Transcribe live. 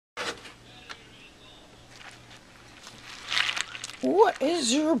What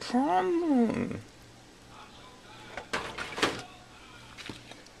is your problem?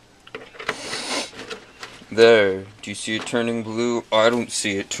 There, do you see it turning blue? I don't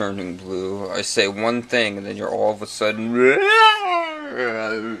see it turning blue. I say one thing and then you're all of a sudden...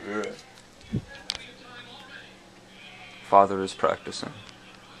 Father is practicing.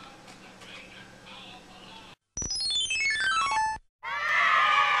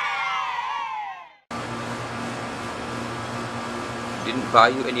 Didn't buy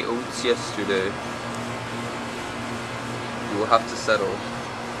you any oats yesterday. You will have to settle.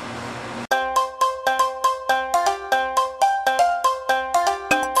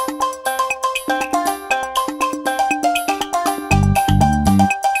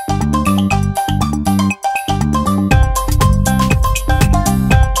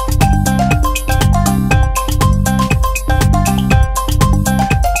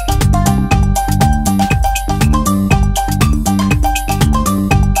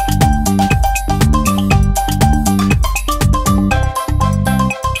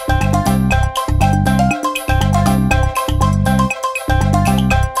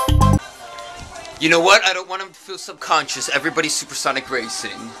 You know what? I don't want him to feel subconscious. Everybody's supersonic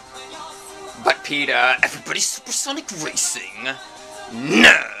racing. But Peter, everybody's supersonic racing.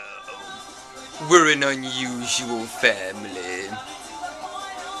 No! We're an unusual family.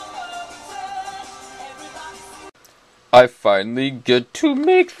 I finally get to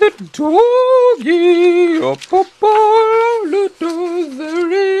make the doggy.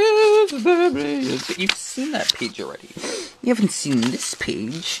 There is. But you've seen that page already. You haven't seen this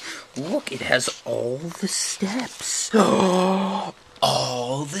page. Look, it has all the steps. All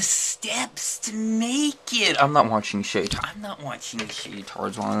the steps to make it. I'm not watching Shade. I'm not watching Shade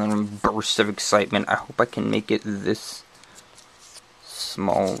Tarzan in a burst of excitement. I hope I can make it this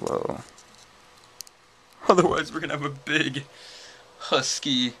small, though. Otherwise, we're gonna have a big,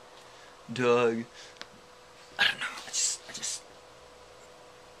 husky dog. I don't know. I just...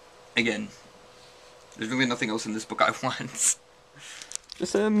 Again, there's really nothing else in this book I want.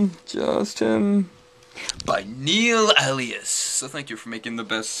 Just him. By Neal, Elias. So thank you for making the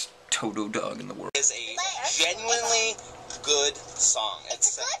best Toto dog in the world. It's a genuinely good song.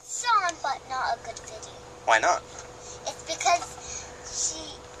 It's a good song, but not a good video. Why not? It's because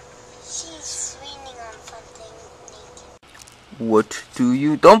she's swinging on something naked. What do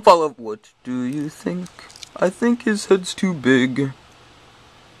you... Don't follow up. What do you think? I think his head's too big.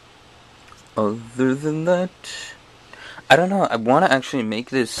 Other than that... I don't know. I want to actually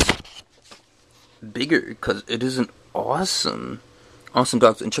make this bigger because it is an awesome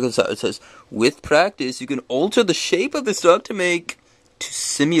dog. And check this out. It says, with practice, you can alter the shape of this dog to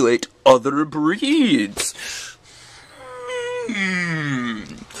simulate other breeds.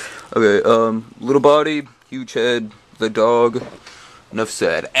 Okay, little body, huge head, the dog. Enough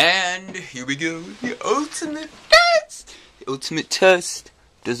said. And here we go. The ultimate test. The ultimate test.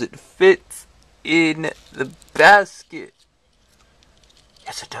 Does it fit in the basket?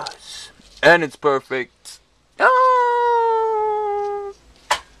 Yes, it does. And it's perfect. Ah!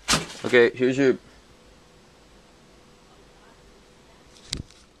 Okay, here's your...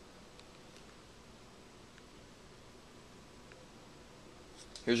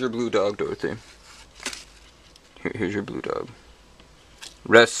 Here's your blue dog, Dorothy. Here's your blue dog.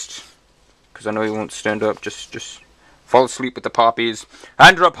 Rest. Because I know you won't stand up. Just fall asleep with the poppies.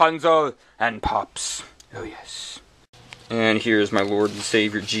 And Rapunzel. And Pops. Oh, yes. And here's my Lord and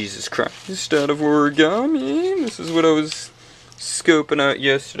Savior Jesus Christ out of Origami. This is what I was scoping out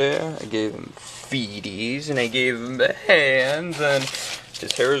yesterday. I gave him feeties, and I gave him the hands, and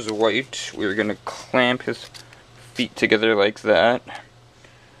his hair is white. We're gonna clamp his feet together like that.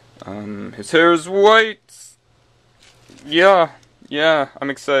 His hair is white. Yeah, I'm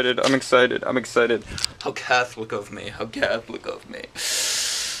excited. How Catholic of me.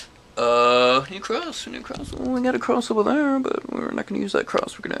 New cross. Well, we got a cross over there, but we're not gonna use that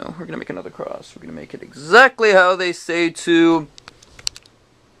cross. We're gonna make another cross. We're gonna make it exactly how they say to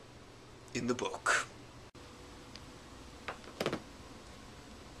in the book.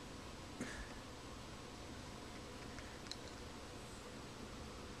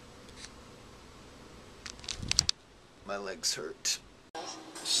 My legs hurt.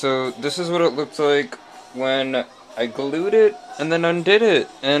 So this is what it looked like when I glued it and then undid it,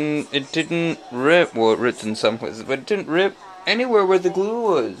 and it didn't rip. Well, it ripped in some places, but it didn't rip anywhere where the glue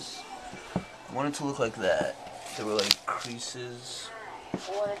was. I want it to look like that. There were like creases.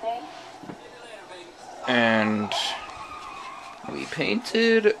 And we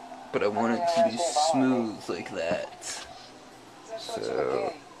painted, but I want it to be smooth like that.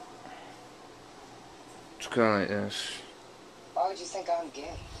 So it's kind of like this. would you think I'm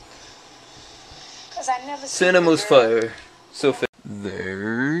gay? Because I never seen Cinema's a girl. fire. So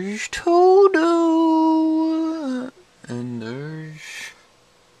there's Toto. And there's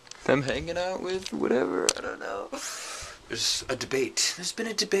them hanging out with whatever, I don't know. There's a debate. There's been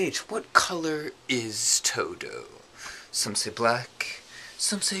a debate. What color is Toto? Some say black,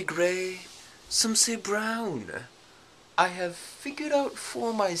 some say gray, some say brown. I have figured out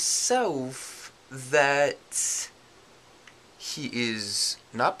for myself that he is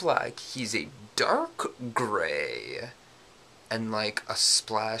not black, he's a dark gray, and like a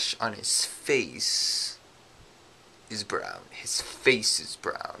splash on his face is brown. His face is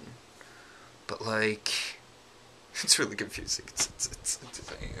brown. But like, it's really confusing. It's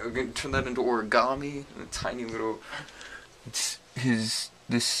I'm gonna turn that into origami, a tiny little. This is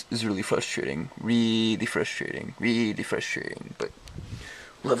really frustrating. Really frustrating. Really frustrating. But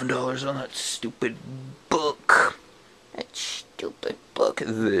 $11 on that stupid book. That stupid book.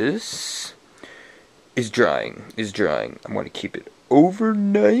 This is drying. I'm going to keep it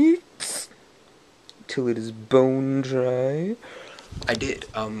overnight till it is bone dry. I did.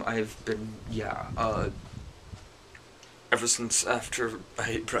 I've been, ever since after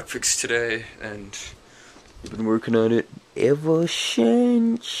I ate breakfast today, and I've been working on it ever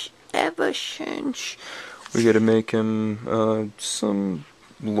since. We gotta make him, some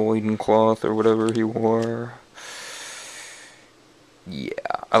loincloth or whatever he wore. Yeah,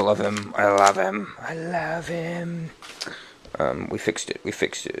 I love him. We fixed it.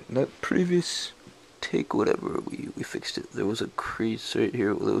 That previous take, whatever, we fixed it. There was a crease right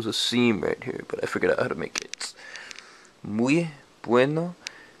here, there was a seam right here, but I figured out how to make it muy bueno,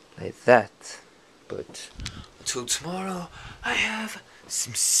 like that. But until tomorrow, I have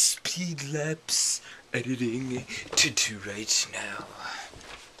some speed lapse editing to do right now.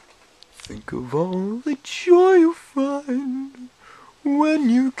 Think of all the joy you find when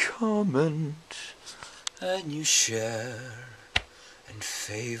you comment and you share and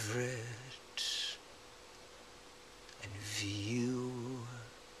favorite and view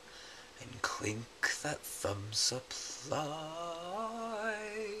and clink that thumbs up like.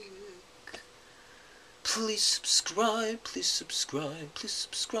 Please subscribe, please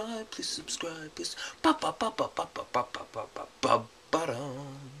pop,